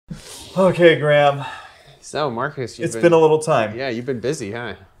Okay, Graham. So, Marcus, It's been a little time. Yeah, you've been busy,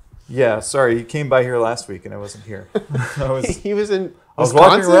 huh? Yeah, sorry. You came by here last week and I wasn't here. He was in I was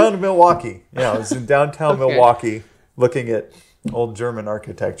walking around Milwaukee. Yeah, I was in downtown Okay. Milwaukee looking at old German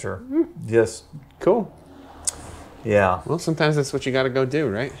architecture. Yes. Cool. Yeah. Well, sometimes that's what you got to go do,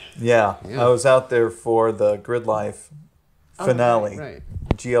 right? Yeah. Yeah. I was out there for the Gridlife finale. Oh, right.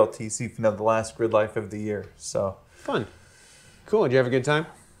 GLTC finale, the last Gridlife of the year. So Fun. Cool. Did you have a good time?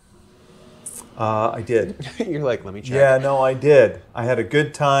 I did. You're like, let me check. Yeah, no, I did. I had a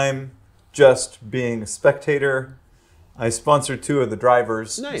good time just being a spectator. I sponsored 2 of the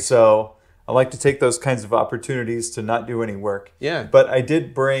drivers. Nice. So I like to take those kinds of opportunities to not do any work. Yeah. But I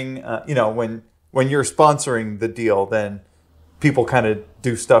did bring, when you're sponsoring the deal, then people kind of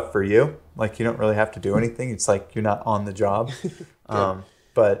do stuff for you. Like you don't really have to do anything. It's like you're not on the job.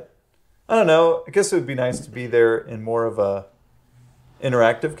 But I don't know. I guess it would be nice to be there in more of a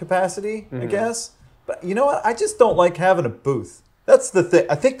interactive capacity, I guess. But you know what? I just don't like having a booth. That's the thing.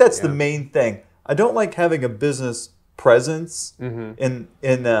 I think that's the main thing. I don't like having a business presence in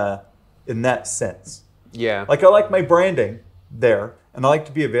that sense. Yeah. Like I like my branding there, and I like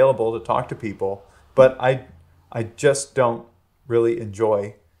to be available to talk to people, but I just don't really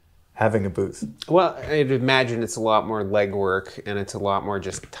enjoy having a booth. Well, I'd imagine it's a lot more legwork and it's a lot more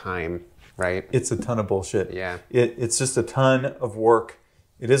just time, right? It's a ton of bullshit. Yeah. It's just a ton of work.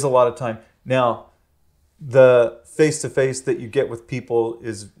 It is a lot of time. Now, the face-to-face that you get with people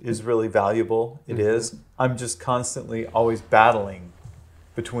is really valuable. It is. I'm just constantly always battling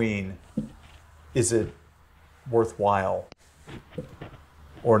between, is it worthwhile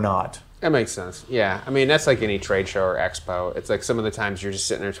or not? That makes sense. Yeah. I mean, that's like any trade show or expo. It's like some of the times you're just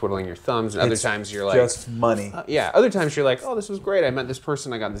sitting there twiddling your thumbs, and other times you're like, just money. Yeah. Other times you're like, oh, this was great. I met this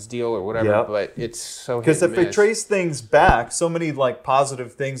person. I got this deal or whatever. Yep. But it's so Because hit if and I miss. trace things back, so many like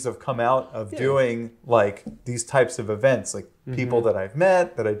positive things have come out of doing like these types of events, like people that I've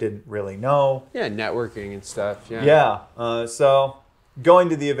met that I didn't really know. Yeah, networking and stuff. Yeah. Yeah. So going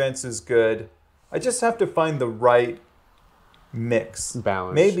to the events is good. I just have to find the right mix.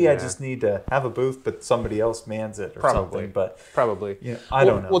 Balance, Maybe I yeah. just need to have a booth, but somebody else mans it or something. But Probably. yeah, I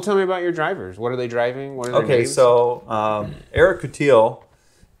don't know. Well, tell me about your drivers. What are they driving? What are their Okay, names? so Eric Coutil,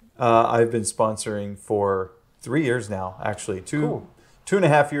 I've been sponsoring for 3 years now, actually. Cool.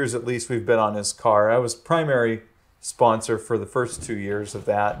 2.5 years at least we've been on his car. I was primary sponsor for the first 2 years of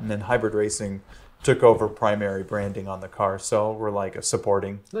that, and then Hybrid Racing took over primary branding on the car. So we're like a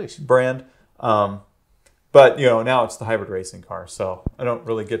supporting Nice. brand. But, now it's the Hybrid Racing car, so I don't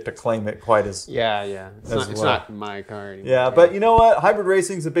really get to claim it quite as... Yeah. It's as it's well. not my car anymore. Yeah, but you know what? Hybrid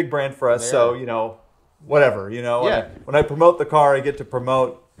Racing's a big brand for us, They so, are. whatever. Yeah. When I promote the car, I get to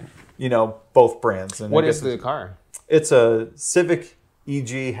promote, both brands. And What I is get the car? It's a Civic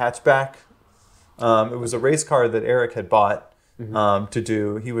EG hatchback. It was a race car that Eric had bought to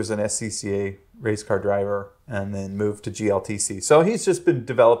do. He was an SCCA race car driver and then moved to GLTC. So he's just been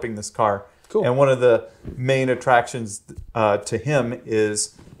developing this car. Cool. And one of the main attractions to him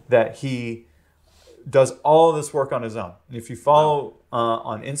is that he does all of this work on his own. And if you follow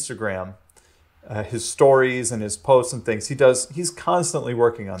on Instagram, his stories and his posts and things, he's constantly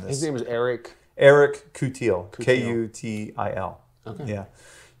working on this. His name is Eric. Eric Coutil, Coutil. K-U-T-I-L. Okay. Yeah.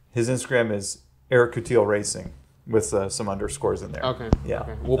 His Instagram is Eric Coutil Racing with some underscores in there. Okay. Yeah.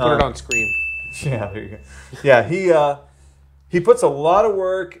 Okay. We'll put it on screen. Yeah, there you go. Yeah, he puts a lot of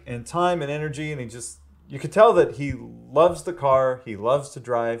work and time and energy, and you could tell that he loves the car, he loves to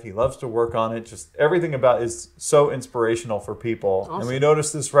drive, he loves to work on it. Just everything about it is so inspirational for people. Awesome. And we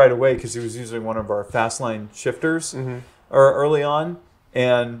noticed this right away because he was using one of our Fastline shifters early on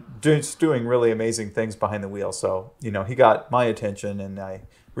and just doing really amazing things behind the wheel. So, he got my attention and I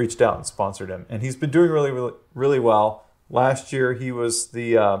reached out and sponsored him. And he's been doing really, really, really well. Last year, he was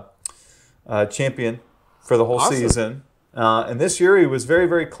the champion for the whole Awesome. season. And this year he was very,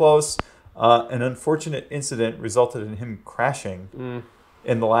 very close. An unfortunate incident resulted in him crashing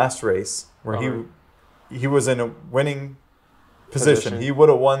in the last race where he was in a winning position. He would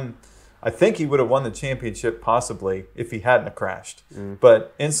have won. I think he would have won the championship possibly if he hadn't have crashed.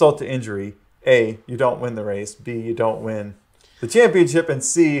 But insult to injury, A, you don't win the race. B, you don't win the championship. And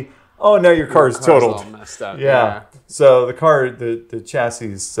C, oh, now your car is Car's totaled. all messed up. Yeah. So the car, the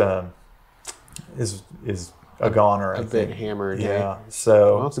chassis is a goner. A bit hammered. Yeah. Eh?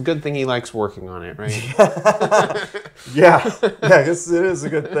 So. Well, it's a good thing he likes working on it, right? Yeah. I guess it is a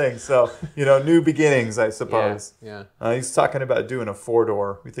good thing. So new beginnings, I suppose. Yeah. He's talking about doing a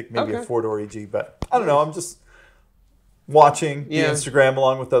 4-door. We think maybe a Okay. 4-door EG, but I don't know. I'm just watching the Instagram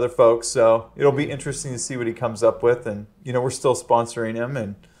along with other folks. So it'll be interesting to see what he comes up with. And we're still sponsoring him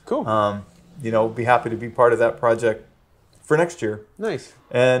and Cool. Be happy to be part of that project for next year. Nice.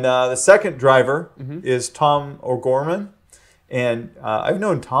 And the second driver is Tom O'Gorman. And I've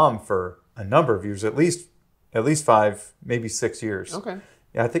known Tom for a number of years, at least 5, maybe 6 years. Okay.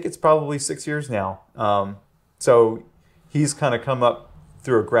 Yeah, I think it's probably 6 years now. So he's kind of come up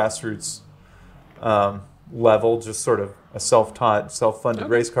through a grassroots level, just sort of a self-taught, self-funded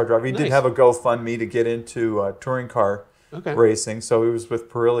race car driver. He did have a GoFundMe to get into touring car racing. So he was with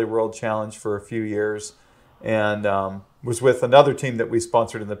Pirelli World Challenge for a few years, and was with another team that we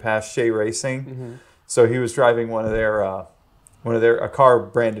sponsored in the past, Shea Racing. So he was driving a car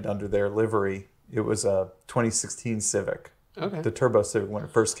branded under their livery. It was a 2016 Civic. Okay. The Turbo Civic when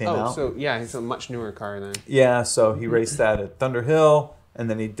it first came out. So yeah, it's a much newer car then. Yeah, so he raced that at Thunder Hill, and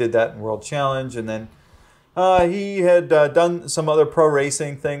then he did that in World Challenge, and then he had done some other pro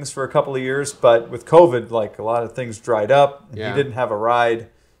racing things for a couple of years, but with COVID, like a lot of things dried up, and he didn't have a ride,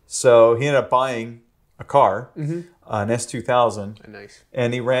 so he ended up buying a car, an S2000, Nice.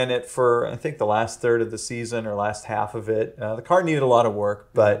 and he ran it for, I think, the last third of the season or last half of it. The car needed a lot of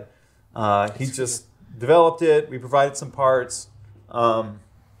work, but he just developed it. We provided some parts,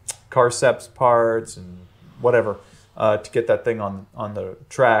 Carceps parts and whatever, to get that thing on the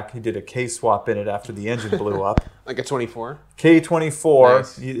track. He did a K swap in it after the engine blew up. Like a 24? K24.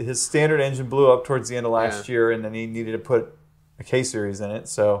 Nice. His standard engine blew up towards the end of last year, and then he needed to put a K series in it.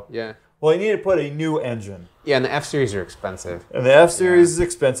 So well, he needed to put a new engine. Yeah, and the F series are expensive. And the F series is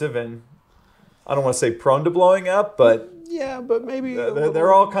expensive, and I don't want to say prone to blowing up, but yeah, but maybe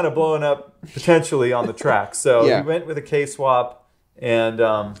they're all kind of blowing up potentially on the track. So he went with a K swap, and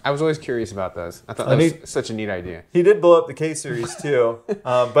I was always curious about those. I thought that was such a neat idea. He did blow up the K series too,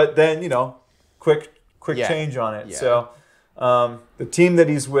 but then quick change on it. So the team that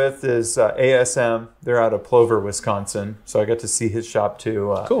he's with is ASM. They're out of Plover, Wisconsin. So I got to see his shop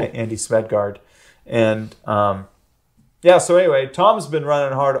too. Cool. Andy Smedgard, and so anyway, Tom's been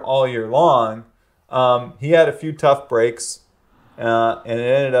running hard all year long. He had a few tough breaks, and it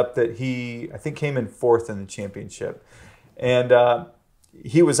ended up that I think came in 4th in the championship. And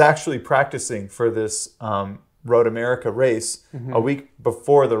he was actually practicing for this Road America race. A week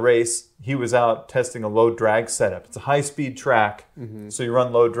before the race, he was out testing a low drag setup. It's a high-speed track, so you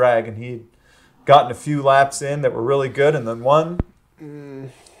run low drag, and he'd gotten a few laps in that were really good, and then one.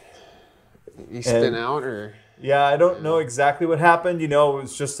 You spin out, or? Yeah, I don't know exactly what happened. It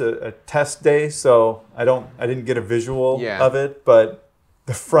was just a test day, so I didn't get a visual of it, but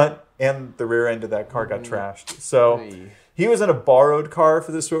the front and the rear end of that car got trashed. So he was in a borrowed car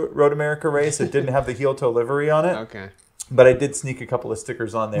for this Road America race. It didn't have the heel toe livery on it. Okay. But I did sneak a couple of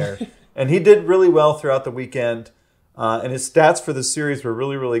stickers on there. And he did really well throughout the weekend. And his stats for the series were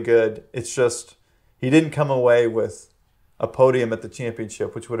really, really good. It's just he didn't come away with a podium at the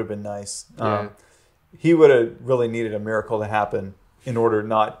championship, which would have been nice. He would have really needed a miracle to happen in order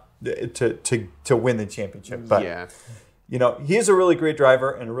not to win the championship. But he is a really great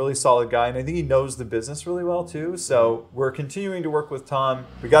driver and a really solid guy, and I think he knows the business really well too. So we're continuing to work with Tom.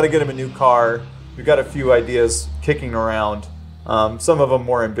 We got to get him a new car. We've got a few ideas kicking around. Some of them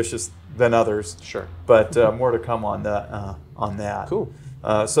more ambitious than others. Sure. But more to come on that. Cool.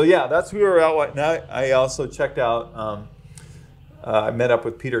 So yeah, that's who we were out right now. I also checked out. I met up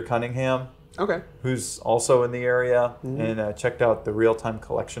with Peter Cunningham. Okay. Who's also in the area, and checked out the Real Time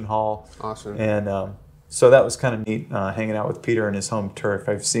Collection Hall. Awesome. And so that was kind of neat, hanging out with Peter in his home turf.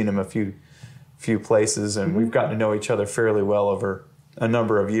 I've seen him a few places, and we've gotten to know each other fairly well over a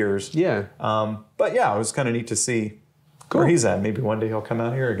number of years. Yeah. But yeah, it was kind of neat to see where he's at. Maybe one day he'll come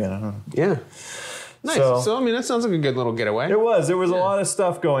out here again. I don't know. Yeah. Nice. So I mean, that sounds like a good little getaway. There was a lot of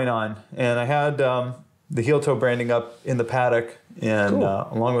stuff going on, and I had the heel toe branding up in the paddock, and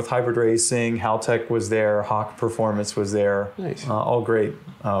along with Hybrid Racing, Haltech was there, Hawk Performance was there. Nice. All great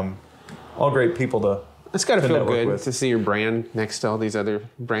people to. It's got to feel good to see your brand next to all these other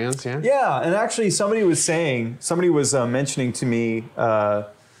brands, yeah? Yeah, and actually somebody was mentioning to me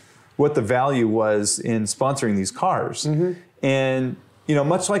what the value was in sponsoring these cars. And,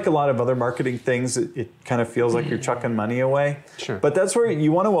 much like a lot of other marketing things, it kind of feels like you're chucking money away. Sure. But that's where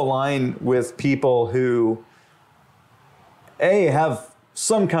you want to align with people who, have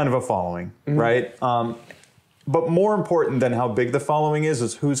some kind of a following, right? But more important than how big the following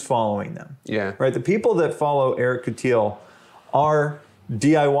is who's following them. Yeah. Right? The people that follow Eric Coutil are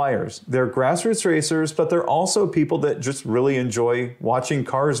DIYers. They're grassroots racers, but they're also people that just really enjoy watching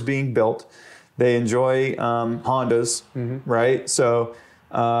cars being built. They enjoy Hondas, right? So,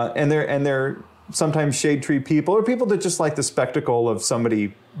 and they're sometimes shade tree people, or people that just like the spectacle of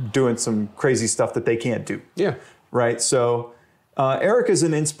somebody doing some crazy stuff that they can't do. Yeah. Right? So, Eric is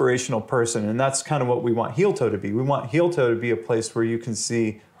an inspirational person, and that's kind of what we want Heel Toe to be. We want Heel Toe to be a place where you can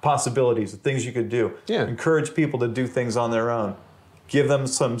see possibilities of things you could do. Yeah. Encourage people to do things on their own. Give them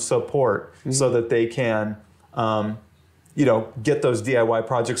some support so that they can, get those DIY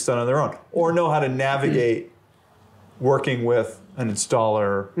projects done on their own, or know how to navigate working with an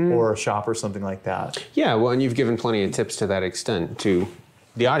installer or a shop or something like that. Yeah, well, and you've given plenty of tips to that extent to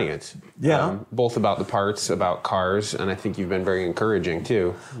the audience. Yeah. Both about the parts, about cars, and I think you've been very encouraging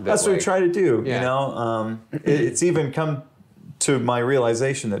too. That's what we try to do. Yeah. It's even come to my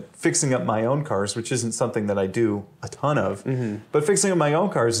realization that fixing up my own cars, which isn't something that I do a ton of, but fixing up my own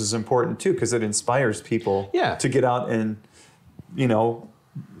cars is important too, because it inspires people to get out and,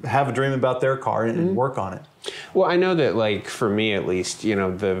 have a dream about their car and work on it. Well, I know that, like, for me at least,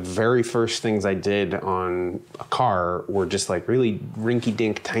 the very first things I did on a car were just like really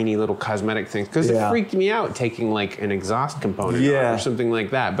rinky-dink, tiny little cosmetic things, because it freaked me out taking like an exhaust component off or something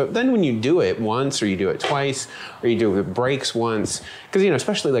like that. But then when you do it once, or you do it twice, or you do it with brakes once, because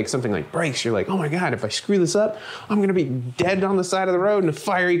especially like something like brakes, you're like, oh my God, if I screw this up, I'm going to be dead on the side of the road in a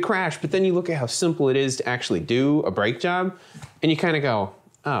fiery crash. But then you look at how simple it is to actually do a brake job, and you kind of go,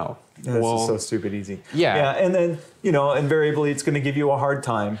 oh. This is so stupid easy. Yeah. And then, invariably it's going to give you a hard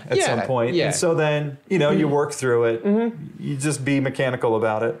time at some point. Yeah. And so then, you work through it. You just be mechanical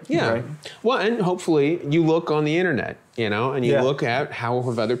about it. Yeah. Right? Well, and hopefully you look on the internet, and you look at how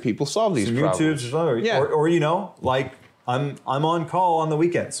have other people solved these problems. YouTube's or like I'm on call on the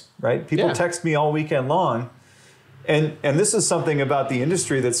weekends, right? People text me all weekend long. And this is something about the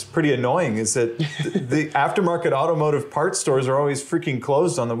industry that's pretty annoying, is that the aftermarket automotive parts stores are always freaking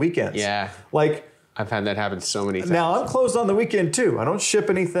closed on the weekends. Yeah. Like, I've had that happen so many times. Now, I'm closed on the weekend too. I don't ship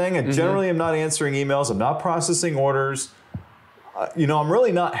anything. I generally am not answering emails. I'm not processing orders. I'm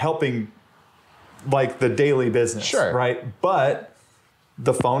really not helping like the daily business. Sure. Right? But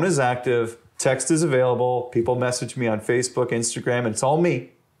the phone is active. Text is available. People message me on Facebook, Instagram, and it's all me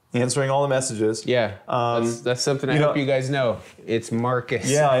answering all the messages. Yeah, that's something I hope you guys know. It's Marcus.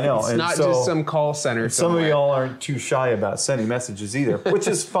 Yeah, I know. It's not just some call center somewhere. Some of y'all aren't too shy about sending messages either, which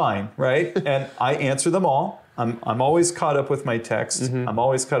is fine, right? And I answer them all. I'm always caught up with my texts. I'm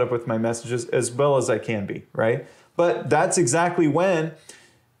always caught up with my messages as well as I can be, right? But that's exactly when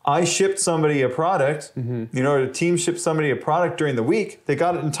I shipped somebody a product, or the team shipped somebody a product during the week. They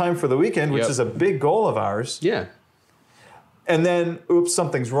got it in time for the weekend, which is a big goal of ours. Yeah. And then, oops,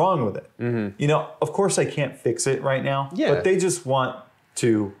 something's wrong with it. Of course I can't fix it right now, but they just want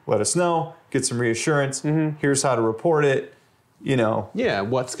to let us know, get some reassurance. Here's how to report it, Yeah,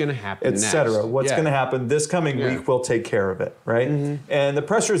 what's going to happen next? Etc. What's going to happen this coming week, we'll take care of it, right? And the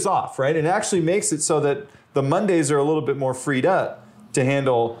pressure's off, right? It actually makes it so that the Mondays are a little bit more freed up to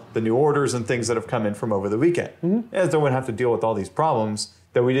handle the new orders and things that have come in from over the weekend. And then we have to deal with all these problems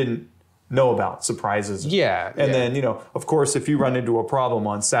that we didn't know about, surprises. Yeah. And then, of course, if you run into a problem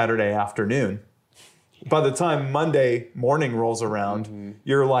on Saturday afternoon, by the time Monday morning rolls around,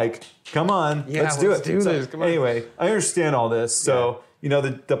 you're like, come on, let's do this. Come on. Anyway, I understand all this. So,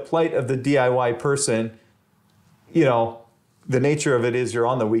 the plight of the DIY person, the nature of it is you're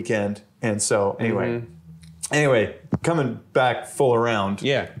on the weekend. And so anyway, coming back full around.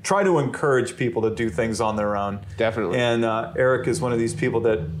 Try to encourage people to do things on their own. Definitely. And Eric is one of these people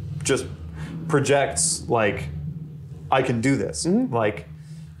that just projects like, I can do this. Like,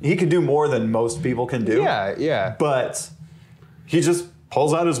 he can do more than most people can do. Yeah. But he just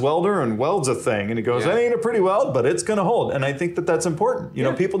pulls out his welder and welds a thing, and he goes, that ain't a pretty weld, but it's going to hold. And I think that that's important.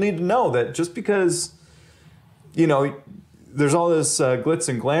 People need to know that just because, there's all this glitz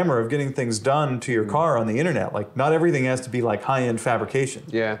and glamour of getting things done to your car on the internet. Like, not everything has to be like high-end fabrication.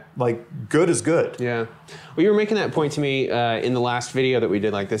 Yeah. Like, good is good. Yeah. Well, you were making that point to me in the last video that we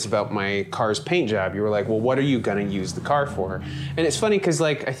did like this about my car's paint job. You were like, well, what are you going to use the car for? And it's funny because,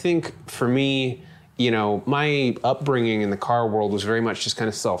 like, I think for me, my upbringing in the car world was very much just kind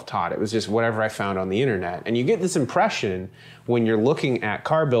of self-taught. It was just whatever I found on the internet. And you get this impression when you're looking at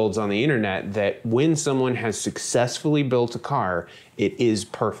car builds on the internet that when someone has successfully built a car, it is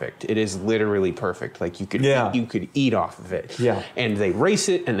perfect. It is literally perfect. Like you could eat off of it. Yeah. And they race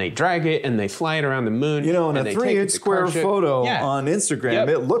it and they drag it and they fly it around the moon. In a 3-inch square photo on Instagram,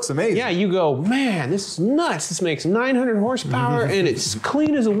 it looks amazing. Yeah, you go, man, this is nuts. This makes 900 horsepower and it's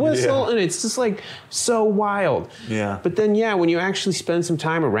clean as a whistle and it's just like so wild. Yeah. But then, when you actually spend some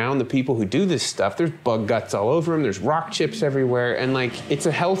time around the people who do this stuff, there's bug guts all over them. There's rock chips everywhere. And like, it's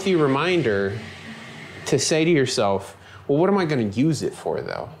a healthy reminder to say to yourself, well, what am I going to use it for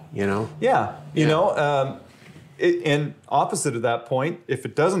though? Yeah. and opposite of that point, if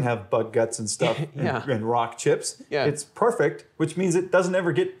it doesn't have bug guts and stuff and rock chips, it's perfect, which means it doesn't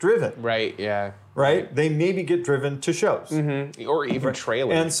ever get driven. Right, yeah. Right? They maybe get driven to shows. Mm-hmm. Or even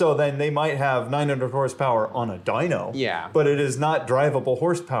trailers. And so then they might have 900 horsepower on a dyno. Yeah. But it is not drivable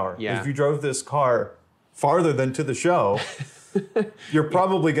horsepower. Yeah. If you drove this car farther than to the show, you're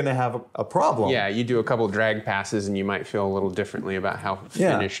probably going to have a problem. Yeah, you do a couple drag passes and you might feel a little differently about how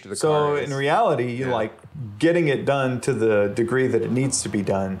finished the car is. So in reality, you like getting it done to the degree that it needs to be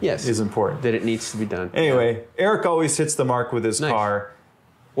done is important. That it needs to be done. Anyway, Eric always hits the mark with his car.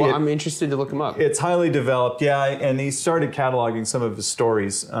 Well, I'm interested to look him up. It's highly developed, and he started cataloging some of his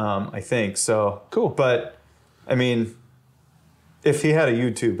stories, I think. So cool. But I mean, if he had a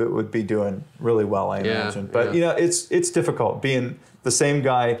YouTube, it would be doing really well, I imagine. But you know, it's difficult being the same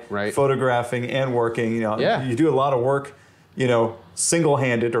guy, photographing and working. You know, you do a lot of work, you know,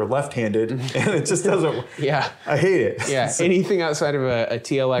 single-handed or left-handed, and it just doesn't. I hate it. Yeah, so, anything outside of a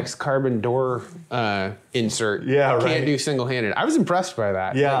TLX carbon door insert, can't do single-handed. I was impressed by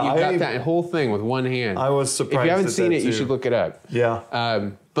that. Yeah, you got that whole thing with one hand. I was surprised. If you haven't seen it, you should look it up. Yeah.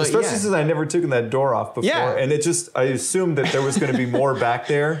 But especially since I never taken that door off before, and it just I assumed that there was going to be more back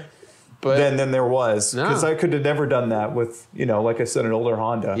there. But than there was, because I could have never done that with, you know, like I said, an older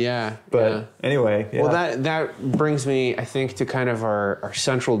Honda. But anyway. Well, that brings me, I think, to kind of our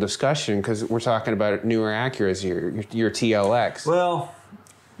central discussion, because we're talking about newer Acuras, your TLX. Well,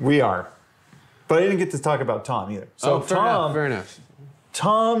 we are. But I didn't get to talk about Tom either. So fair enough.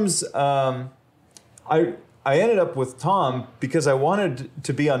 Tom's, I ended up with Tom because I wanted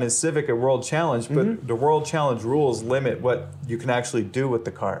to be on his Civic at World Challenge, but the World Challenge rules limit what you can actually do with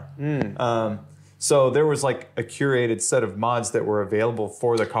the car. So there was like a curated set of mods that were available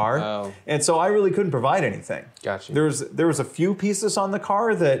for the car. And so I really couldn't provide anything. Gotcha. There was a few pieces on the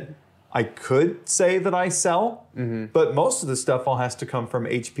car that I could say that I sell, but most of the stuff all has to come from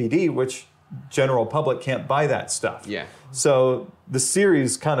HPD, which general public can't buy that stuff. So the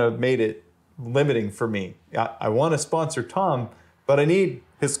series kind of made it limiting for me. I want to sponsor Tom, but I need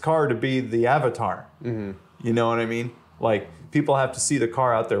his car to be the avatar. You know what I mean? Like, people have to see the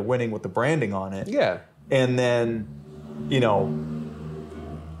car out there winning with the branding on it. And then, you know,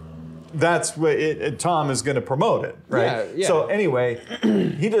 that's what Tom is going to promote it, right? So anyway,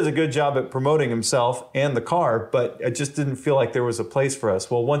 he does a good job at promoting himself and the car, but I just didn't feel like there was a place for us.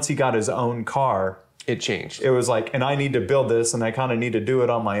 Well, once he got his own car, it changed. It was like, and I need to build this, and I kind of need to do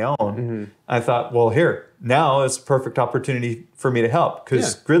it on my own. I thought, well, now it's a perfect opportunity for me to help,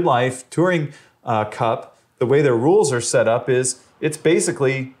 because Gridlife Touring Cup, the way their rules are set up is it's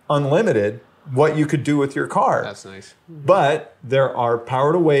basically unlimited what you could do with your car. That's nice. But there are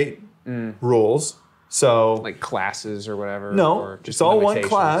power to weight rules. So like classes or whatever? No, or just it's all one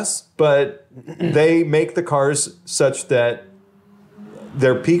class, but they make the cars such that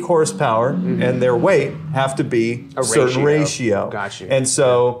their peak horsepower and their weight have to be a certain ratio. Gotcha. And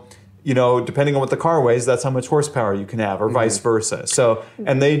so, you know, depending on what the car weighs, that's how much horsepower you can have, or vice versa. So,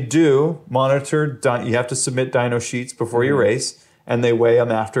 and they do monitor, you have to submit dyno sheets before you race, and they weigh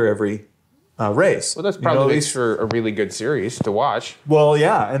them after every race. Well, that's probably makes for a really good series to watch. Well,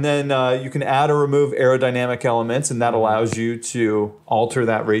 yeah, and then you can add or remove aerodynamic elements, and that allows you to alter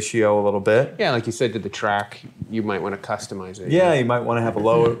that ratio a little bit. Yeah, like you said, to the track, you might want to customize it. Yeah, you might want to have a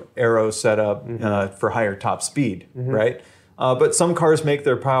low aero setup for higher top speed, right? But some cars make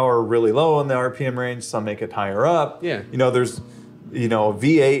their power really low in the RPM range. Some make it higher up. Yeah. You know, there's, you know, a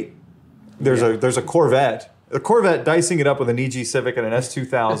V8. There's a Corvette. A Corvette dicing it up with an EG Civic and an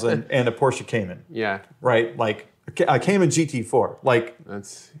S2000 and a Porsche Cayman. Yeah. Right? Like a Cayman GT4. Like,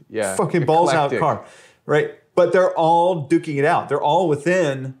 that's fucking balls out car. Right? But they're all duking it out. They're all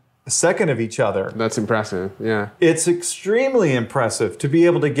within a second of each other. That's impressive. Yeah. It's extremely impressive to be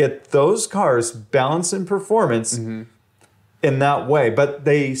able to get those cars balanced in performance in that way, but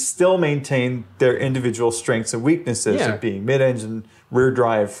they still maintain their individual strengths and weaknesses of being mid-engine, rear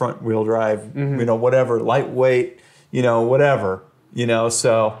drive, front wheel drive, you know, whatever, lightweight, you know, whatever, you know.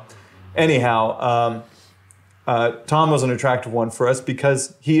 So anyhow, Tom was an attractive one for us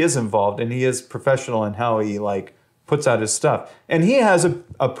because he is involved and he is professional in how he like puts out his stuff. And he has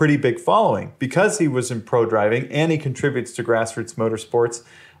a pretty big following because he was in pro driving and he contributes to Grassroots Motorsports.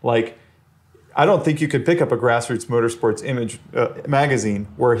 Like, I don't think you could pick up a Grassroots Motorsports image magazine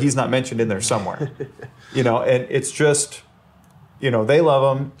where he's not mentioned in there somewhere. You know, and it's just, you know, they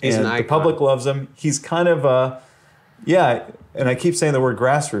love him and the public loves him. He's kind of a, and I keep saying the word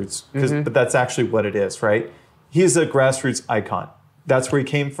grassroots, but that's actually what it is, right? He's a grassroots icon. That's where he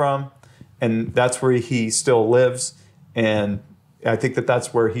came from, and that's where he still lives. And I think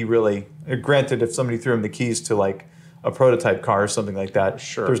that's where he really, granted, if somebody threw him the keys to like a prototype car or something like that,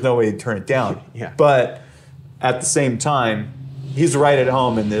 sure, there's no way to turn it down. Yeah. But at the same time, he's right at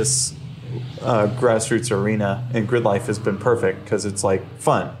home in this grassroots arena, and Gridlife has been perfect because it's like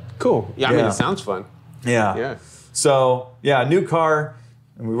fun. Cool. Yeah, I mean, it sounds fun. Yeah. Yeah. So yeah, new car,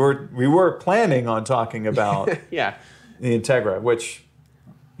 and we were planning on talking about yeah, the Integra, which,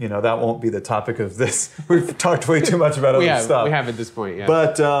 you know, that won't be the topic of this. We've talked way too much about other stuff. We have at this point. Yeah.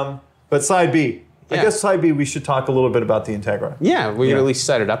 But side B. I guess side B, we should talk a little bit about the Integra. Yeah, we really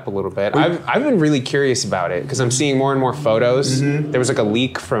set it up a little bit. I've been really curious about it because I'm seeing more and more photos. There was like a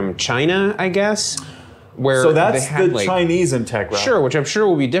leak from China, I guess, where so that's they had the Chinese Integra. Sure, which I'm sure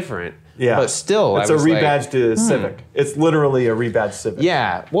will be different. Yeah, but still, it's a rebadged Civic. It's literally a rebadged Civic.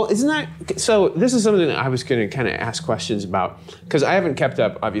 Yeah, well, isn't that so? This is something that I was going to kind of ask questions about because I haven't kept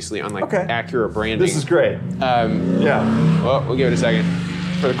up, obviously, on like Acura branding. This is great. Yeah. Well, we'll give it a second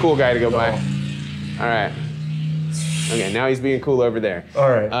for the cool guy to go by. All right. Okay, now he's being cool over there. All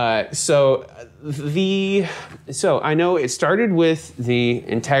right. So I know it started with the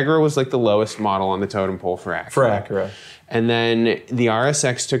Integra was like the lowest model on the totem pole for Acura. And then the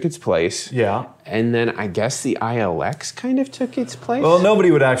RSX took its place. Yeah. And then I guess the ILX kind of took its place. Well, nobody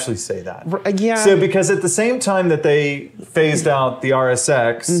would actually say that. Yeah. So because at the same time that they phased out the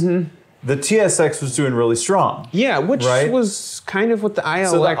RSX, the TSX was doing really strong. Yeah, which was kind of what the ILX.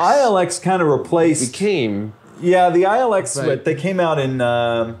 So the ILX kind of replaced. Became. Yeah, the ILX, but they came out in,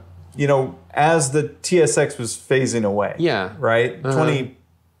 you know, as the TSX was phasing away. Yeah. Right?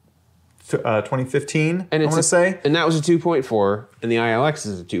 2015, I want to say. And that was a 2.4, and the ILX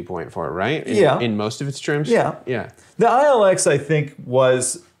is a 2.4, right? In most of its trims? Yeah. Yeah. The ILX, I think,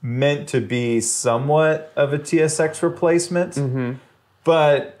 was meant to be somewhat of a TSX replacement.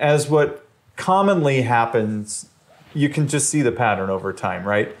 But as what commonly happens, you can just see the pattern over time,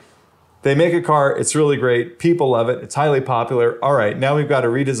 right? They make a car, it's really great, people love it, it's highly popular. All right, now we've got to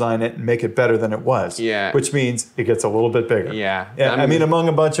redesign it and make it better than it was. Yeah. Which means it gets a little bit bigger. Yeah. I mean, among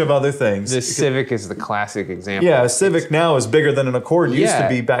a bunch of other things. The Civic is the classic example. Yeah, a Civic now is bigger than an Accord used to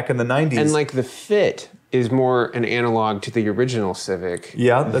be back in the 90s. And like the fit is more an analog to the original Civic.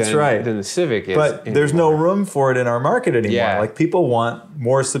 Yeah, that's right. Than the Civic is. But there's no room for it in our market anymore. Yeah. Like people want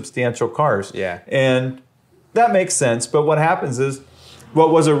more substantial cars. Yeah. And that makes sense. But what happens is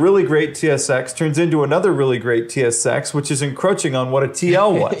what was a really great TSX turns into another really great TSX, which is encroaching on what a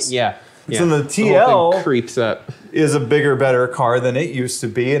TL was. Yeah. So the TL whole thing creeps up. Is a bigger, better car than it used to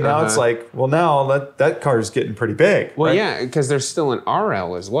be. And now it's like, well, now that car is getting pretty big. Well, right? yeah, because there's still an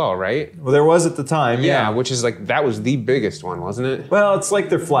RL as well, right? Well, there was at the time. Yeah, which is like, that was the biggest one, wasn't it? Well, it's like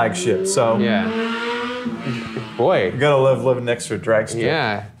their flagship. So yeah. Boy. You got to love living next to a drag strip.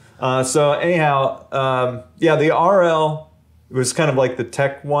 Yeah. So anyhow, yeah, the RL was kind of like the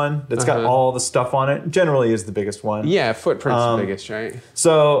tech one that's got all the stuff on it. Generally is the biggest one. Yeah, footprint's the biggest, right?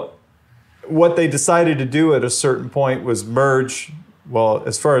 So what they decided to do at a certain point was merge, well,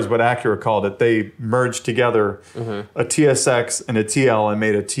 as far as what Acura called it, they merged together a TSX and a TL and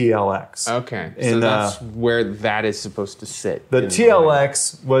made a TLX. Okay, so that's where that is supposed to sit. The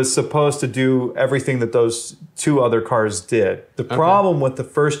TLX was supposed to do everything that those two other cars did. The problem with the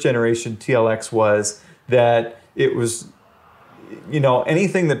first generation TLX was that it was, you know,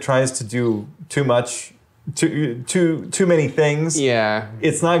 anything that tries to do too much, too many things,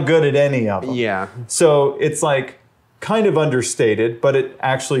 it's not good at any of them. Yeah. So it's like kind of understated, but it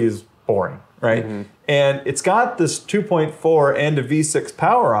actually is boring, right? And it's got this 2.4 and a V6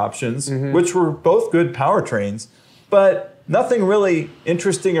 power options, which were both good powertrains, but nothing really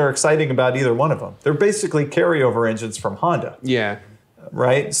interesting or exciting about either one of them. They're basically carryover engines from Honda. Yeah.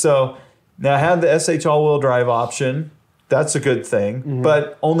 Right? So now I had the SH all-wheel drive option. That's a good thing,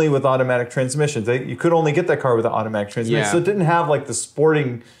 but only with automatic transmissions. You could only get that car with an automatic transmission. So it didn't have like the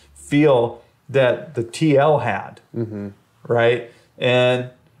sporting feel that the TL had, right? And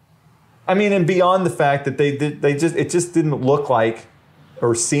I mean, and beyond the fact that it just didn't look like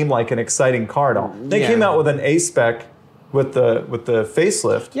or seem like an exciting car at all. They came out with an A-Spec with the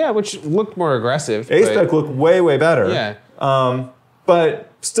facelift. Yeah, which looked more aggressive. A-Spec looked way better. Yeah.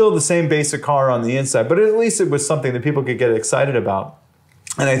 But still the same basic car on the inside. But at least it was something that people could get excited about.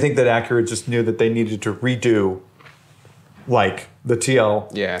 And I think that Acura just knew that they needed to redo like the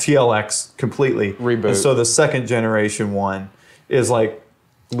TLX completely. Reboot. And so the second generation one is like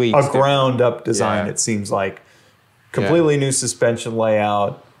a ground up design, it seems like. Completely new suspension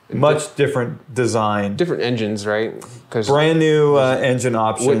layout. Much different design. Different engines, right? Brand new engine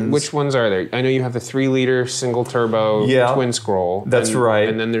options. Which ones are there? I know you have the 3-liter single turbo twin scroll. That's right.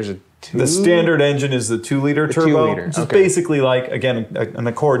 And then there's a 2. The standard engine is the 2-liter turbo. 2-liter. Which is basically like, again, an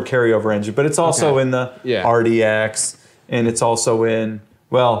Accord carryover engine, but it's also in the RDX, and it's also in,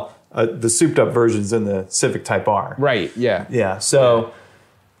 well, the souped up versions in the Civic Type R. Right, yeah. Yeah, so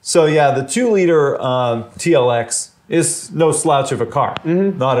the 2-liter TLX is no slouch of a car,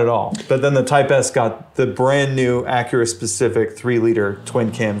 not at all. But then the Type S got the brand new Acura specific 3-liter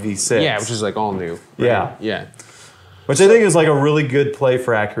twin cam V6. Yeah, which is like all new. Right? Yeah. Yeah. Which I think is like a really good play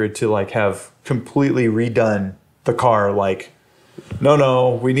for Acura to like have completely redone the car. Like,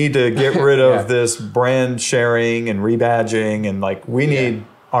 no, we need to get rid of this brand sharing and rebadging, and like we need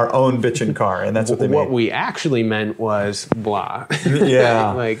our own bitchin' car, and that's what they made. What we actually meant was blah.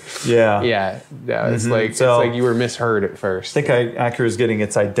 Yeah. It's like it's like you were misheard at first. I think Acura is getting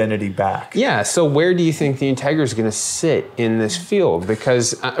its identity back. Yeah. So where do you think the Integra is going to sit in this field?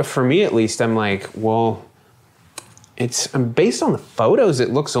 Because for me, at least, I'm like, well, it's based on the photos.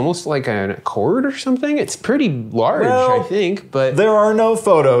 It looks almost like an Accord or something. It's pretty large, I think. But there are no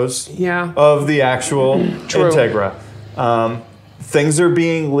photos. Of the actual Integra. Things are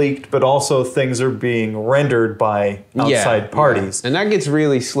being leaked, but also things are being rendered by outside parties. And that gets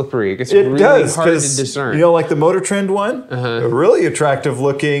really slippery. It gets really hard to discern. You know, like the Motor Trend one, a really attractive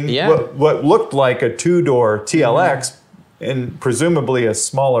looking, what looked like a 2-door TLX, and presumably a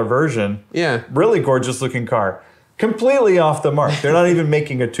smaller version. Yeah. Really gorgeous looking car. Completely off the mark. They're not even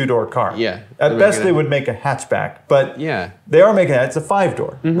making a 2-door car. Yeah. At best, they would make a hatchback, but they are making that. It's a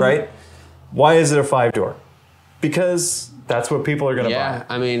 5-door, right? Why is it a 5-door? Because that's what people are going to buy. Yeah,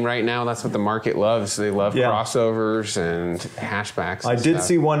 I mean, right now that's what the market loves. They love crossovers and hatchbacks. I did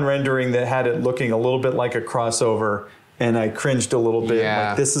see one rendering that had it looking a little bit like a crossover, and I cringed a little bit. Yeah.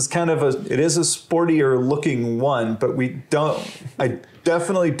 Like, this is kind of it is a sportier looking one, but I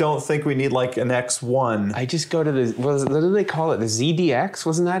definitely don't think we need like an X1. I just go to what do they call it? The ZDX?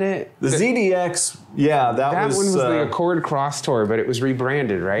 Wasn't that it? The ZDX, that one was the Accord Cross Tour, but it was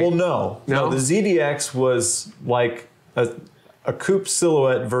rebranded, right? Well, no. The ZDX was like a coupe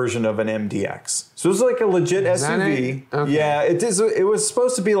silhouette version of an MDX. So it was like a legit SUV. Okay. Yeah, it is. It was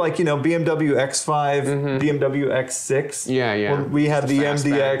supposed to be like, BMW X5, BMW X6. Yeah. When we had the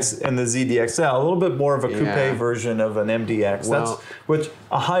MDX and the ZDXL, a little bit more of a coupe version of an MDX. Which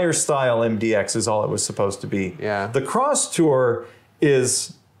a higher style MDX is all it was supposed to be. Yeah. The Cross Tour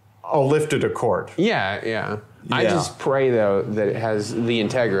is a lifted Accord. Yeah. I just pray though that the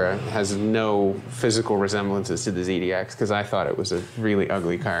Integra has no physical resemblances to the ZDX, because I thought it was a really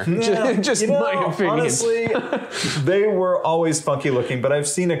ugly car. Just my opinion. Honestly, they were always funky looking, but I've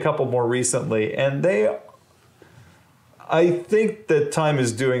seen a couple more recently, and I think that time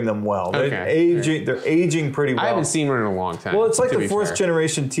is doing them well. They're aging pretty well. I haven't seen one in a long time. Well, it's like the 4th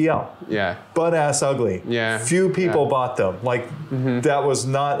generation TL. Yeah. Butt ass ugly. Yeah. Few people bought them. Like, that was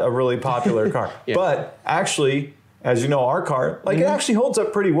not a really popular car. But actually, as you know, our car, like, it actually holds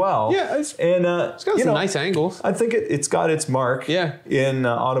up pretty well. Yeah. It's got some nice angles. I think it's got its mark in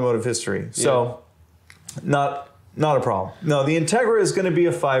automotive history. So, not a problem. No, the Integra is going to be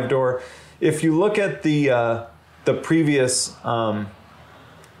a 5-door. If you look at the previous, so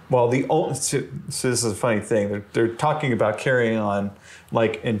this is a funny thing. They're talking about carrying on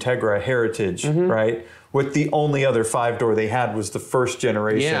like Integra heritage, right? With the only other 5-door they had was the first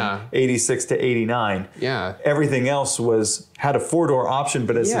generation, 86 to 89. Yeah. Everything else had a 4-door option,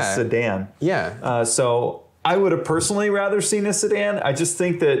 but as a sedan. Yeah. So I would have personally rather seen a sedan. I just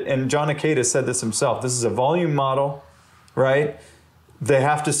think that, and John Aceta said this himself, this is a volume model, right? They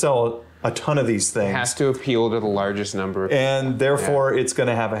have to sell a ton of these things. It has to appeal to the largest number of people. And therefore, it's going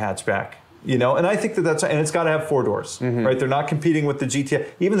to have a hatchback. And I think and it's got to have 4 doors, right? They're not competing with the GTI.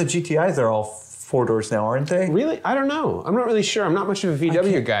 Even the GTIs, they're all 4 doors now, aren't they? Really? I don't know. I'm not really sure. I'm not much of a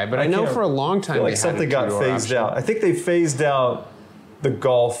VW guy, but I know for a long time I feel like something got phased out. I think they phased out the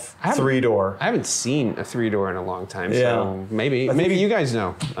Golf 3-door. I haven't seen a 3-door in a long time, so maybe you guys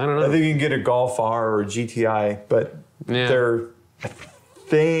know. I don't know. I think you can get a Golf R or a GTI, but they're...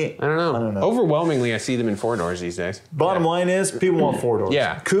 I don't know. Overwhelmingly, I see them in 4 doors these days. Bottom line is, people want 4 doors.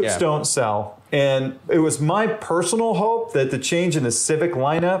 Coupes don't sell. And it was my personal hope that the change in the Civic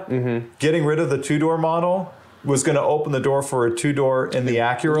lineup, getting rid of the 2-door model, was going to open the door for a 2-door in the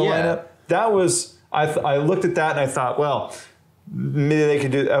Acura lineup. That was, I looked at that and I thought, well, maybe they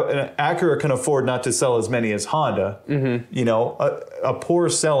could do, Acura can afford not to sell as many as Honda. A poor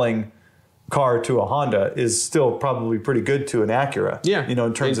selling car to a Honda is still probably pretty good to an Acura.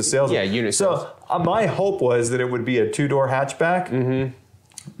 In terms of sales. Unit sales. So my hope was that it would be a 2-door hatchback.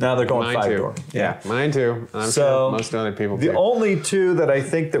 Now they're going Mine 5-door. too. Yeah, mine too. I'm sure most other people the too. only two that I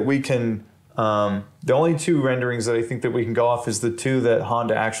think that we can, the only two renderings that I think that we can go off is the two that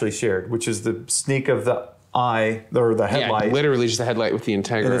Honda actually shared, which is the sneak of the eye or the headlight. Yeah, literally just a headlight with the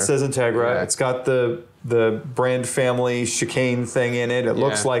Integra. And it says Integra. Yeah. It's got the brand family chicane thing in it. It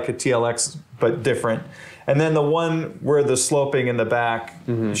looks like a TLX, but different. And then the one where the sloping in the back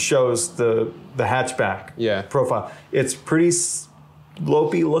shows the hatchback profile. It's pretty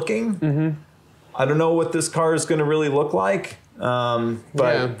slopey looking. I don't know what this car is going to really look like.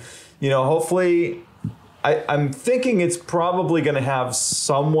 But, you know, hopefully... I'm thinking it's probably going to have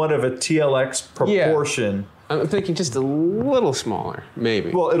somewhat of a TLX proportion. Yeah. I'm thinking just a little smaller, maybe.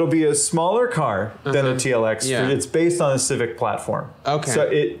 Well, it'll be a smaller car than a TLX. Yeah. It's based on a Civic platform. Okay. So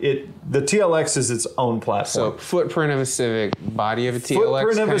the TLX is its own platform. So footprint of a Civic, body of a TLX.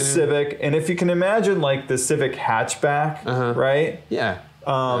 Footprint of a Civic, and if you can imagine like the Civic hatchback, right? Yeah.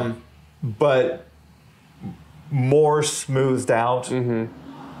 But more smoothed out.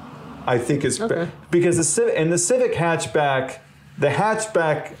 I think it's because the Civic hatchback, the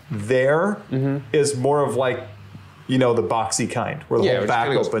hatchback there is more of like, you know, the boxy kind where the whole back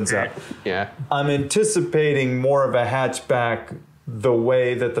opens up. Yeah. I'm anticipating more of a hatchback the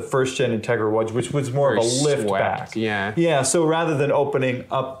way that the first gen Integra was, which was more of a lift back. Yeah. Yeah. So rather than opening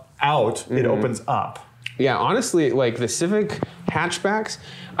out, it opens up. Yeah, honestly, like the Civic hatchbacks,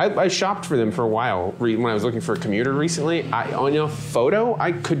 I shopped for them for a while when I was looking for a commuter recently. On a photo,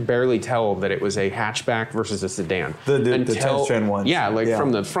 I could barely tell that it was a hatchback versus a sedan. The 10th gen ones. Yeah, like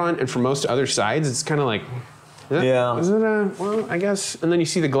from the front and from most other sides, it's kind of like, is it a, well, I guess, and then you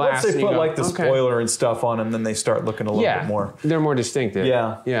see the glass. Once they put like the spoiler and stuff on them, then they start looking a little bit more. They're more distinctive.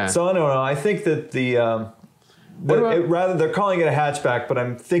 Yeah. So I don't know. I think that rather they're calling it a hatchback, but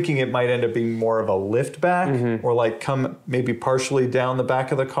I'm thinking it might end up being more of a lift back or like come maybe partially down the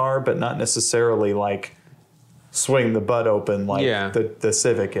back of the car, but not necessarily like swing the butt open like the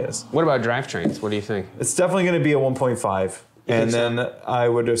Civic is. What about drivetrains? What do you think? It's definitely going to be a 1.5. And then I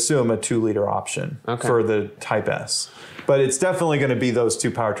would assume a 2-liter option for the Type S. But it's definitely going to be those two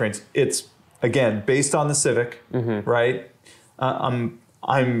powertrains. It's, again, based on the Civic, right?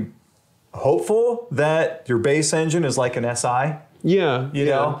 I'm hopeful that your base engine is like an SI. Yeah. You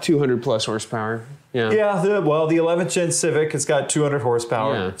know? 200 plus horsepower. Yeah. Yeah. The 11th gen Civic has got 200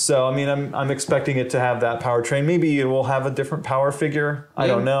 horsepower. Yeah. So, I mean, I'm expecting it to have that powertrain. Maybe it will have a different power figure. I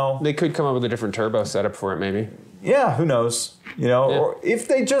don't know. They could come up with a different turbo setup for it, maybe. Yeah. Who knows? You know, or if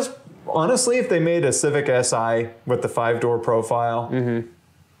they just, honestly, if they made a Civic SI with the 5-door profile.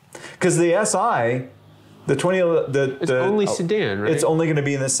 Because the SI... It's only sedan, right? It's only going to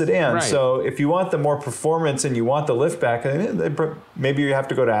be in the sedan. Right. So if you want the more performance and you want the liftback, maybe you have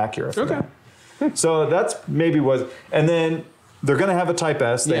to go to Acura for that. So that's maybe and then they're going to have a Type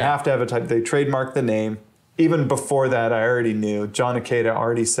S. They have to have a Type. They trademarked the name. Even before that, I already knew. John Aceda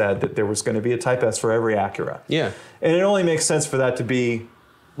already said that there was going to be a Type S for every Acura. Yeah. And it only makes sense for that to be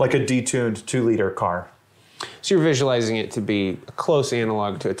like a detuned 2-liter car. So you're visualizing it to be a close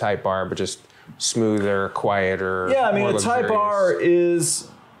analog to a Type R, but just smoother, quieter. Yeah, I mean, a Type R is,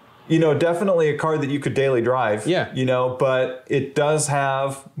 you know, definitely a car that you could daily drive. Yeah. You know, but it does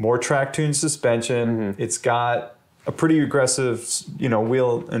have more track-tuned suspension. It's got a pretty aggressive, you know,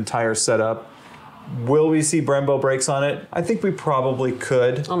 wheel and tire setup. Will we see Brembo brakes on it? I think we probably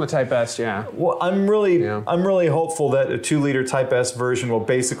could. On the Type S, yeah. Well, I'm really hopeful that a 2-liter Type S version will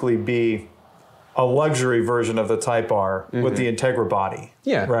basically be a luxury version of the Type R with the Integra body.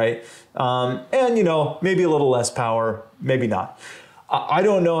 Yeah. Right? And, you know, maybe a little less power, maybe not. I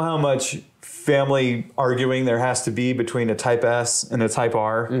don't know how much family arguing there has to be between a Type S and a Type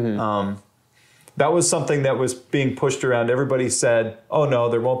R. That was something that was being pushed around. Everybody said, oh, no,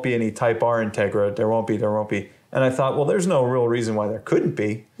 there won't be any Type R Integra. There won't be. And I thought, well, there's no real reason why there couldn't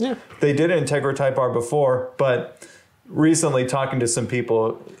be. Yeah. They did an Integra Type R before, but recently talking to some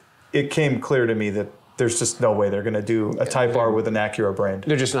people, it came clear to me that there's just no way they're going to do a Type R with an Acura brand.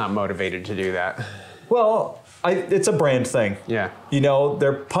 They're just not motivated to do that. Well, it's a brand thing. Yeah. You know,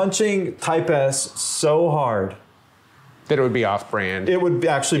 they're punching Type S so hard that it would be off-brand. It would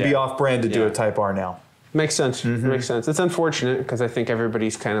actually be off-brand to do a Type R now. Makes sense. Makes sense. It's unfortunate because I think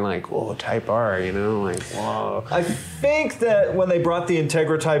everybody's kind of like, whoa, Type R, you know, like, whoa. I think that when they brought the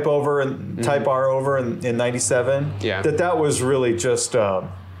Integra Type over and Type R over in '97, that was really just a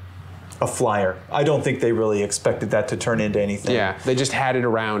flyer. I don't think they really expected that to turn into anything. Yeah, they just had it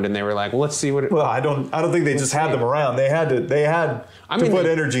around and they were like, well, let's see what it... Well, I don't think they just had them around. They had to put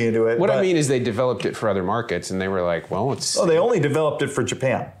energy into it. What I mean is they developed it for other markets and they were like, well, it's... Oh, they only developed it for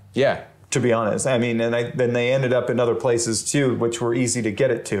Japan. Yeah. to be honest. I mean, and then they ended up in other places too, which were easy to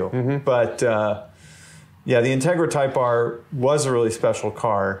get it to. But yeah, the Integra Type R was a really special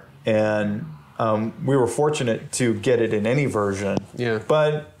car, and we were fortunate to get it in any version. Yeah.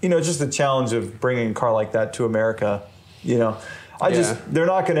 But, you know, just the challenge of bringing a car like that to America, you know, they're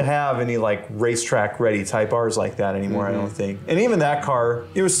not going to have any like racetrack ready Type Rs like that anymore, I don't think. And even that car,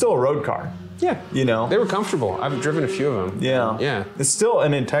 it was still a road car. Yeah. You know? They were comfortable. I've driven a few of them. Yeah. Yeah. It's still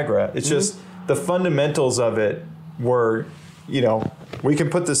an Integra. It's just the fundamentals of it were, you know, we can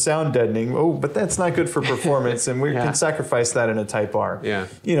put the sound deadening. Oh, but that's not good for performance, and we can sacrifice that in a Type R. Yeah.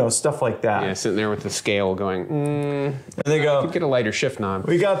 You know, stuff like that. Yeah, sitting there with the scale going, and they go, could get a lighter shift knob.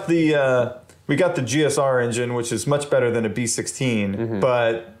 We got the GSR engine, which is much better than a B16,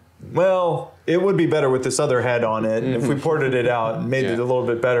 but well, it would be better with this other head on it. And if we ported it out and made it a little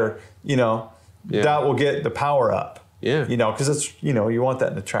bit better, you know, that will get the power up. Yeah. You know, because it's, you know, you want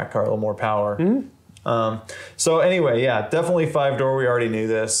that in a track car, a little more power. So anyway, yeah, definitely 5-door. We already knew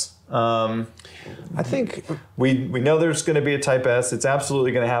this. I think we know there's going to be a Type S. It's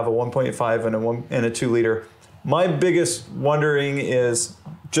absolutely going to have a 1.5 and a 2 liter. My biggest wondering is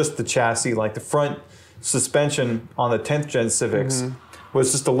just the chassis, like the front suspension on the 10th gen Civics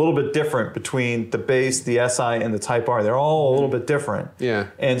was just a little bit different between the base, the SI, and the Type R. They're all a little bit different. Yeah.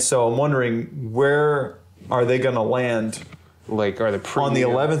 And so I'm wondering, where are they going to land? Like, are the on the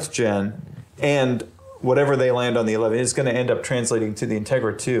 11th gen, and whatever they land on the 11th is going to end up translating to the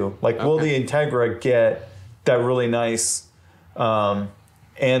Integra 2. Like, will the Integra get that really nice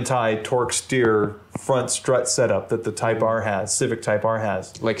anti-torque steer front strut setup that the Type R has, Civic Type R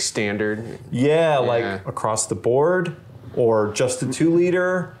has? Like standard? Yeah, like across the board, or just a 2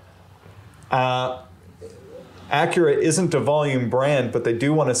 liter. Acura isn't a volume brand, but they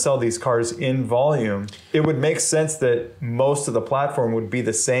do want to sell these cars in volume. It would make sense that most of the platform would be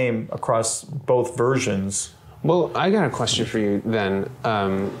the same across both versions. Well, I got a question for you then.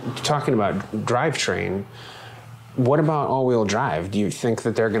 Talking about drivetrain, what about all-wheel drive? Do you think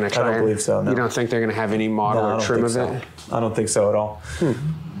that they're going to try? I don't believe so, no. You don't think they're going to have any model or trim of it? I don't think so at all.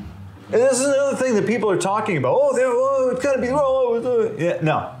 And this is another thing that people are talking about. Oh, it's got to be.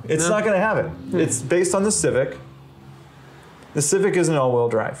 No, it's not going to have it. It's based on the Civic. The Civic is an all-wheel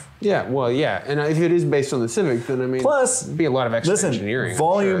drive. Yeah, well, yeah. And if it is based on the Civic, then, I mean, plus, it'd be a lot of extra engineering.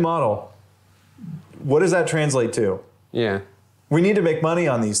 Volume model. What does that translate to? Yeah. We need to make money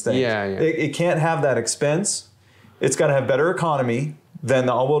on these things. Yeah, yeah. It can't have that expense. It's got to have better economy than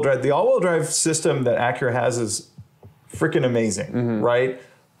the all-wheel drive. The all-wheel drive system that Acura has is freaking amazing, right?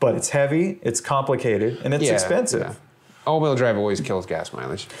 But it's heavy, it's complicated, and it's expensive. Yeah. All-wheel drive always kills gas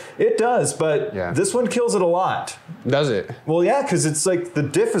mileage. It does, but this one kills it a lot. Does it? Well, yeah, because it's like the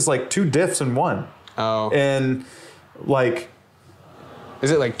diff is like 2 diffs in one. Oh. And like...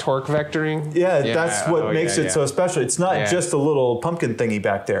 Is it like torque vectoring? Yeah, that's what makes it so special. It's not just a little pumpkin thingy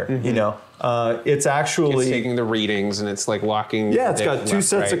back there, you know. It's actually... It's taking the readings and it's like locking... Yeah, it's got 2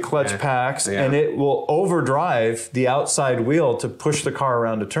 sets of clutch packs, and it will overdrive the outside wheel to push the car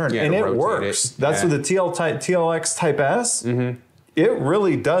around a turn. And it works. That's with the TLX Type S. It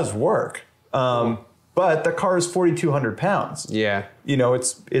really does work. But the car is 4,200 pounds. Yeah. You know,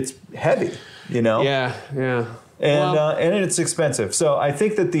 it's heavy, you know. Yeah, yeah. And it's expensive. So I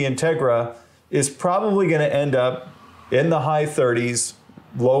think that the Integra is probably going to end up in the high 30s,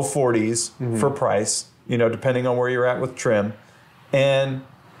 low 40s for price, you know, depending on where you're at with trim. And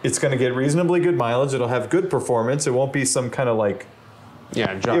it's going to get reasonably good mileage. It'll have good performance. It won't be some kind of like,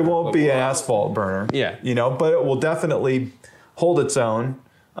 it won't be an asphalt burner, you know, but it will definitely hold its own.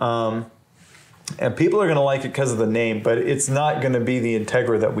 And people are going to like it because of the name, but it's not going to be the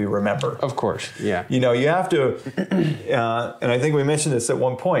Integra that we remember. Of course, yeah. You know, you have to, and I think we mentioned this at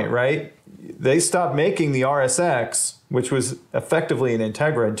one point, right? They stopped making the RSX, which was effectively an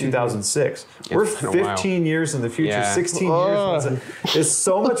Integra in 2006. We're 15 years in the future, 16 years. It's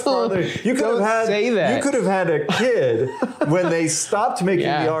so much farther. You could have had a kid when they stopped making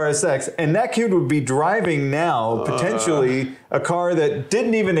the RSX, and that kid would be driving now, potentially, a car that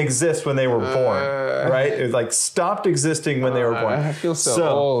didn't even exist when they were born, right? It like stopped existing when they were born. I feel so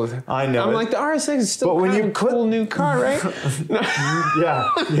old. I know. I'm like, the RSX is still kind of a cool new car, right? yeah,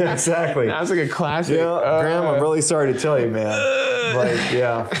 exactly. That's like a classic. Yeah, Graham, I'm really sorry to tell you, man. Like,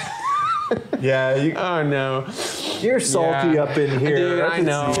 oh no, you're salty up in here. Dude, I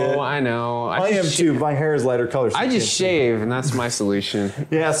know. I am too. My hair is lighter color. So I just shave, and that's my solution.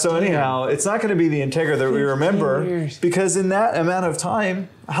 Yeah. So anyhow, it's not going to be the Integra that we remember, because in that amount of time,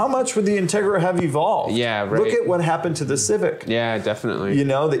 how much would the Integra have evolved? Yeah. Right. Look at what happened to the Civic. Yeah, definitely. You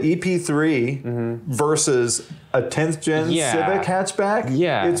know, the EP3 versus a 10th gen Civic hatchback,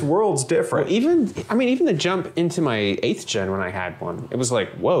 it's worlds different. Well, even the jump into my 8th gen when I had one, it was like,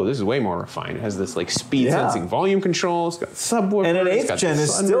 whoa, this is way more refined. It has this like speed sensing volume control. It's got subwoofer. And an 8th gen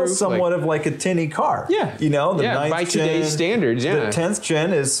is still somewhat of like a tinny car. Yeah. You know, the 9th by today's standards, The 10th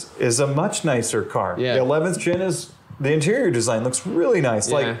gen is a much nicer car. Yeah. The 11th gen is, the interior design looks really nice.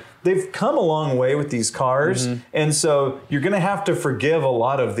 Yeah. Like, they've come a long way with these cars. And so you're going to have to forgive a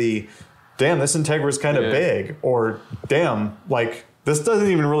lot of the, damn, this Integra is kind of big, or damn, like this doesn't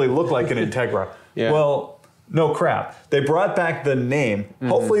even really look like an Integra. Well, no crap. They brought back the name.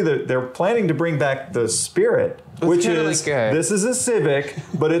 Hopefully they're planning to bring back the spirit, which is like this is a Civic,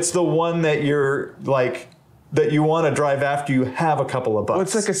 but it's the one that you're like, that you want to drive after you have a couple of bucks. Well,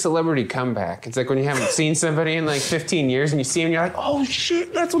 it's like a celebrity comeback. It's like when you haven't seen somebody in like 15 years and you see them and you're like, oh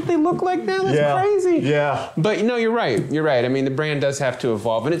shit, that's what they look like now? That's crazy. Yeah. But no, you're right. You're right. I mean, the brand does have to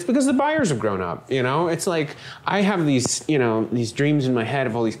evolve, and it's because the buyers have grown up, you know? It's like, I have these, you know, these dreams in my head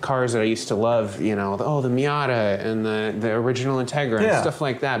of all these cars that I used to love, you know, the Miata and the original Integra and stuff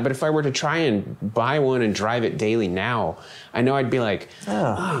like that. But if I were to try and buy one and drive it daily now, I know I'd be like,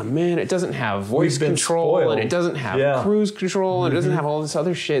 oh man, it doesn't have voice control, spoiled. and it doesn't have cruise control, and it doesn't have all this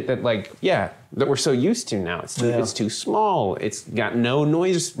other shit that like, that we're so used to now. It's too small. It's got no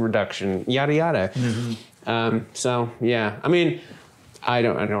noise reduction, yada yada. So yeah, I mean, I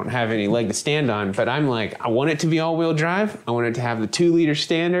don't have any leg to stand on, but I'm like, I want it to be all-wheel drive. I want it to have the 2-liter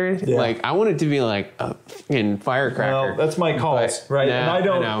standard. Like, I want it to be like a fucking firecracker. Well, that's my calls, right? Yeah, and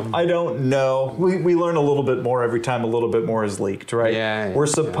I don't know. We learn a little bit more every time a little bit more is leaked, right? Yeah. We're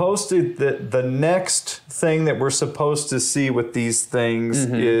supposed to, the next thing that we're supposed to see with these things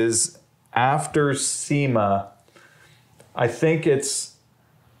is after SEMA. I think it's,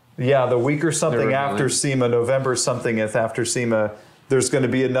 the week or something after SEMA, November something after SEMA. There's going to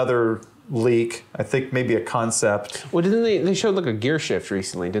be another leak. I think maybe a concept. Well, didn't they showed like a gear shift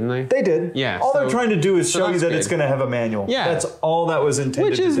recently, didn't they? They did. Yeah. All they're trying to do is show you that good. it's going to have a manual. Yeah. That's all that was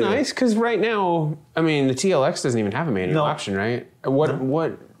intended to do. Which is nice, because right now, I mean, the TLX doesn't even have a manual option, right?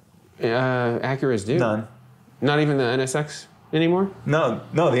 What Acuras do? None. Not even the NSX anymore? No,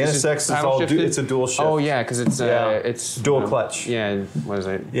 the NSX is all it's a dual shift. Oh yeah, because it's dual clutch. Yeah, what is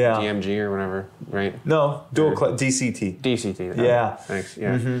it? Yeah. DMG or whatever, right? No, dual clutch, DCT. DCT. Yeah. Thanks.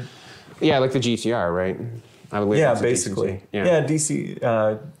 Yeah. Yeah, like the GTR, right? I would yeah, basically. Yeah, DC.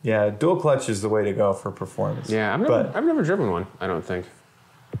 Dual clutch is the way to go for performance. Yeah, I've never driven one. I don't think.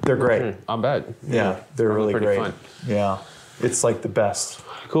 They're great. I'll bet. Yeah, they're really pretty great. Fun. Yeah, it's like the best.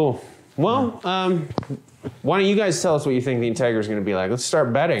 Cool. Well, why don't you guys tell us what you think the Integra is going to be like? Let's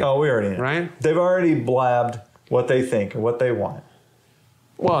start betting. Oh, we already know. Right? They've already blabbed what they think and what they want.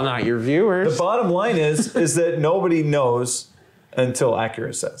 Well, not your viewers. The bottom line is that nobody knows until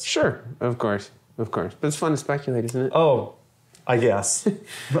Acura says. Sure, of course. But it's fun to speculate, isn't it? Oh, I guess.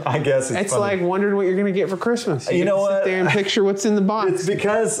 It's like wondering what you're going to get for Christmas. You know what? Sit there and picture what's in the box. It's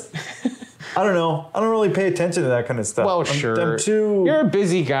because I don't know. I don't really pay attention to that kind of stuff. Well, sure. I'm too. You're a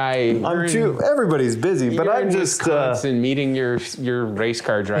busy guy. Everybody's busy, but I'm just meeting your race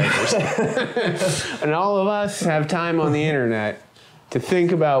car drivers, and all of us have time on the internet to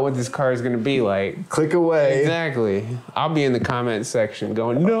think about what this car is going to be like. Click away. Exactly. I'll be in the comment section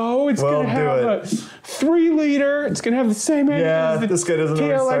going, no, it's going to have a 3-liter. It's going to have the same engine as the this guy doesn't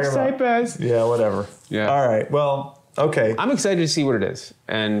know what he's TLX Type S. Yeah, whatever. Yeah. All right. Well, okay. I'm excited to see what it is,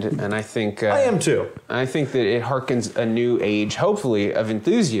 and I think I am too. I think that it harkens a new age, hopefully, of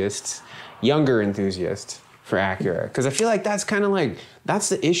enthusiasts, younger enthusiasts for Acura, because I feel like that's kind of like that's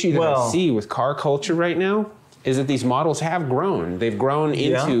the issue that I see with car culture right now. Is that these models have grown. They've grown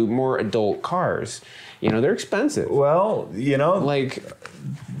into more adult cars. You know, they're expensive. Well, you know, like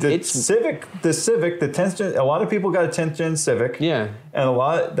the Civic, the 10th gen, a lot of people got a 10th gen Civic. Yeah. And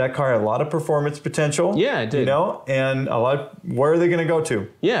that car had a lot of performance potential. Yeah, it did. You know, and where are they going to go to?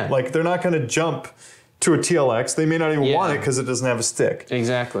 Yeah. Like, they're not going to jump to a TLX. They may not even want it because it doesn't have a stick.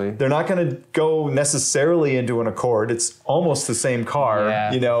 Exactly. They're not going to go necessarily into an Accord. It's almost the same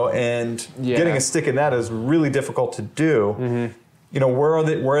car, you know, and getting a stick in that is really difficult to do. Mm-hmm. You know, where are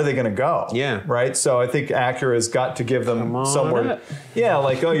they going to go? Yeah. Right? So I think Acura's got to give them somewhere. Yeah,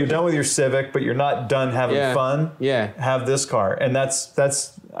 like, oh, you're done with your Civic, but you're not done having fun. Yeah. Have this car. And that's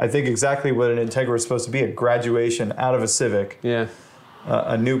I think exactly what an Integra is supposed to be, a graduation out of a Civic. Yeah.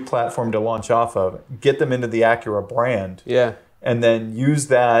 A new platform to launch off of, get them into the Acura brand, and then use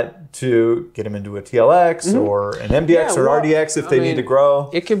that to get them into a TLX or an MDX or RDX if they need to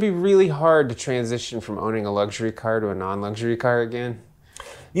grow. It can be really hard to transition from owning a luxury car to a non-luxury car again.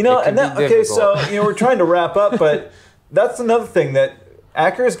 You know, and so we're trying to wrap up, but that's another thing that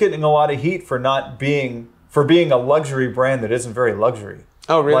Acura is getting a lot of heat for not being for being a luxury brand that isn't very luxury.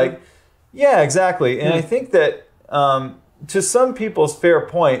 Oh, really? Like, yeah, exactly. And I think that to some people's fair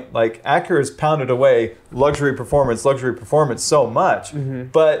point, like Acura's pounded away luxury performance so much,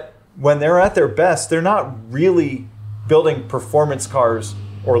 but when they're at their best, they're not really building performance cars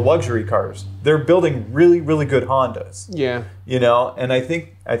or luxury cars. They're building really, really good Hondas. Yeah. You know, and I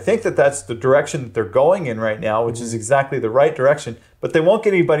think that that's the direction that they're going in right now, which is exactly the right direction. But they won't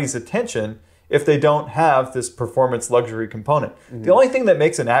get anybody's attention if they don't have this performance luxury component. The only thing that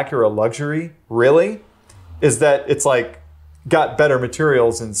makes an Acura luxury, really, is that it's like got better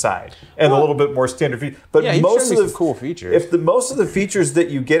materials inside and a little bit more standard features. But yeah, most of the cool features. Most of the features that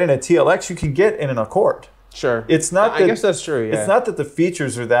you get in a TLX, you can get in an Accord. Sure. It's not. I guess that's true. Yeah. It's not that the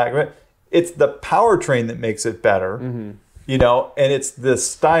features are that great. It's the powertrain that makes it better. You know, and it's the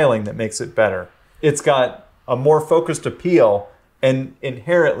styling that makes it better. It's got a more focused appeal, and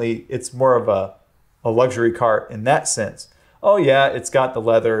inherently, it's more of a luxury car in that sense. Oh yeah, it's got the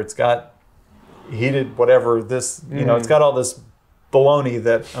leather. It's got heated whatever. This, you know, it's got all this baloney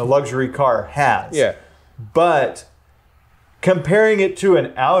that a luxury car has. Yeah. But comparing it to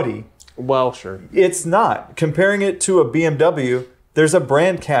an Audi. Well, sure. It's not. Comparing it to a BMW, there's a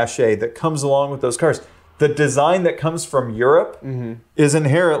brand cachet that comes along with those cars. The design that comes from Europe is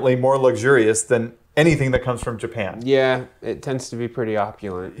inherently more luxurious than anything that comes from Japan. Yeah, it tends to be pretty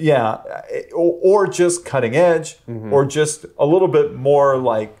opulent. Yeah, or just cutting edge, or just a little bit more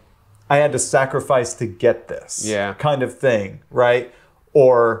like, I had to sacrifice to get this kind of thing, right?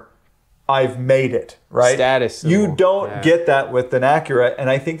 Or I've made it, right? Status symbol. You don't get that with an Acura, and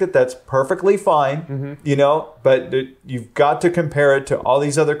I think that that's perfectly fine, you know, but you've got to compare it to all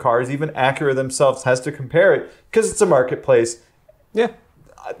these other cars. Even Acura themselves has to compare it because it's a marketplace. Yeah.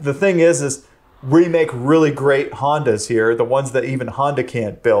 The thing is we make really great Hondas here. The ones that even Honda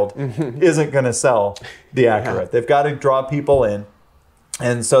can't build isn't going to sell the Acura. They've got to draw people in.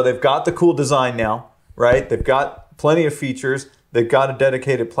 And so they've got the cool design now, right? They've got plenty of features. They've got a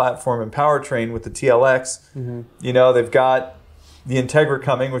dedicated platform and powertrain with the TLX. You know, they've got the Integra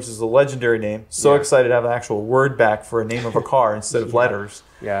coming, which is a legendary name. So excited to have an actual word back for a name of a car instead of letters.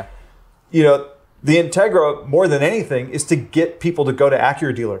 Yeah. You know, the Integra, more than anything, is to get people to go to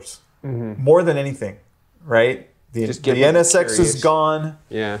Acura dealers. More than anything, right? The NSX is gone.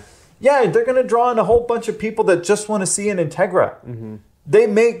 Yeah. Yeah, they're going to draw in a whole bunch of people that just want to see an Integra. They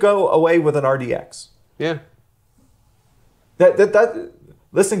may go away with an RDX. Yeah.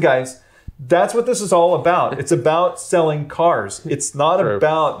 Listen, guys, that's what this is all about. It's about selling cars. It's not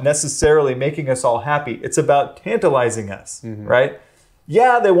about necessarily making us all happy. It's about tantalizing us, right?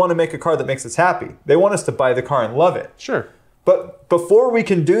 Yeah, they want to make a car that makes us happy. They want us to buy the car and love it. Sure. But before we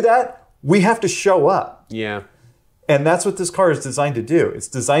can do that, we have to show up. Yeah. And that's what this car is designed to do. It's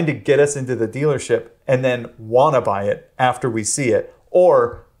designed to get us into the dealership and then want to buy it after we see it,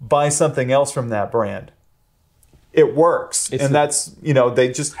 or buy something else from that brand. It works. And that's, you know,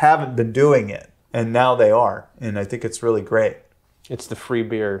 they just haven't been doing it. And now they are. And I think it's really great. It's the free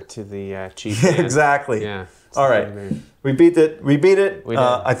beer to the cheap man. Exactly. Yeah. All right. We beat it. We beat it. We did.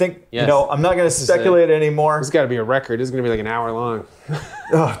 I think, you know, I'm not going to speculate anymore. It's got to be a record. It's going to be like an hour long.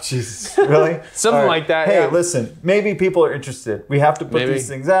 Oh, Jesus. Really? Something like that. Hey, listen, maybe people are interested. We have to put these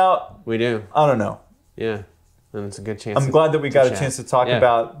things out. We do. I don't know. Yeah. And it's a good chance. I'm glad that we got a chance to talk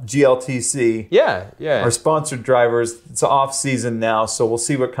about GLTC. Yeah, yeah. Our sponsored drivers. It's off season now, so we'll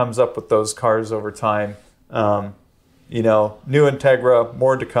see what comes up with those cars over time. You know, new Integra,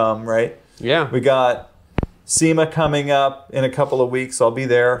 more to come, right? Yeah. We got SEMA coming up in a couple of weeks. I'll be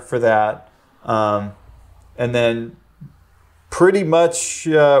there for that. And then pretty much,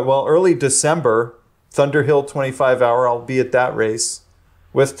 early December, Thunderhill 25 hour. I'll be at that race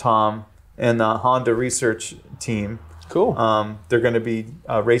with Tom and the Honda research team. Cool. They're going to be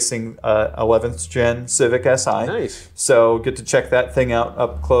racing 11th gen Civic Si. Nice. So get to check that thing out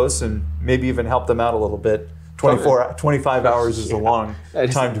up close and maybe even help them out a little bit. 25 hours is a long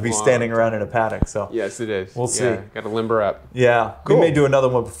time to be standing around in a paddock. So yes, it is. We'll see. Got to limber up. Yeah. Cool. We may do another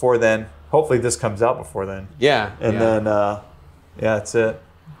one before then. Hopefully this comes out before then. Yeah. And then, that's it.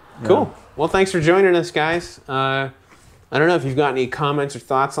 Cool. Well, thanks for joining us, guys. I don't know if you've got any comments or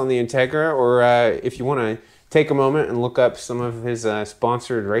thoughts on the Integra, or if you want to take a moment and look up some of his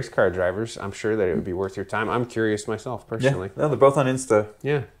sponsored race car drivers. I'm sure that it would be worth your time. I'm curious myself, personally. Yeah, they're both on Insta.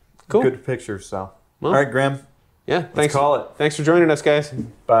 Yeah. Cool. Good pictures, so. Well, all right, Graham. Yeah, thanks. Let's call it. Thanks for joining us, guys.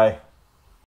 Bye.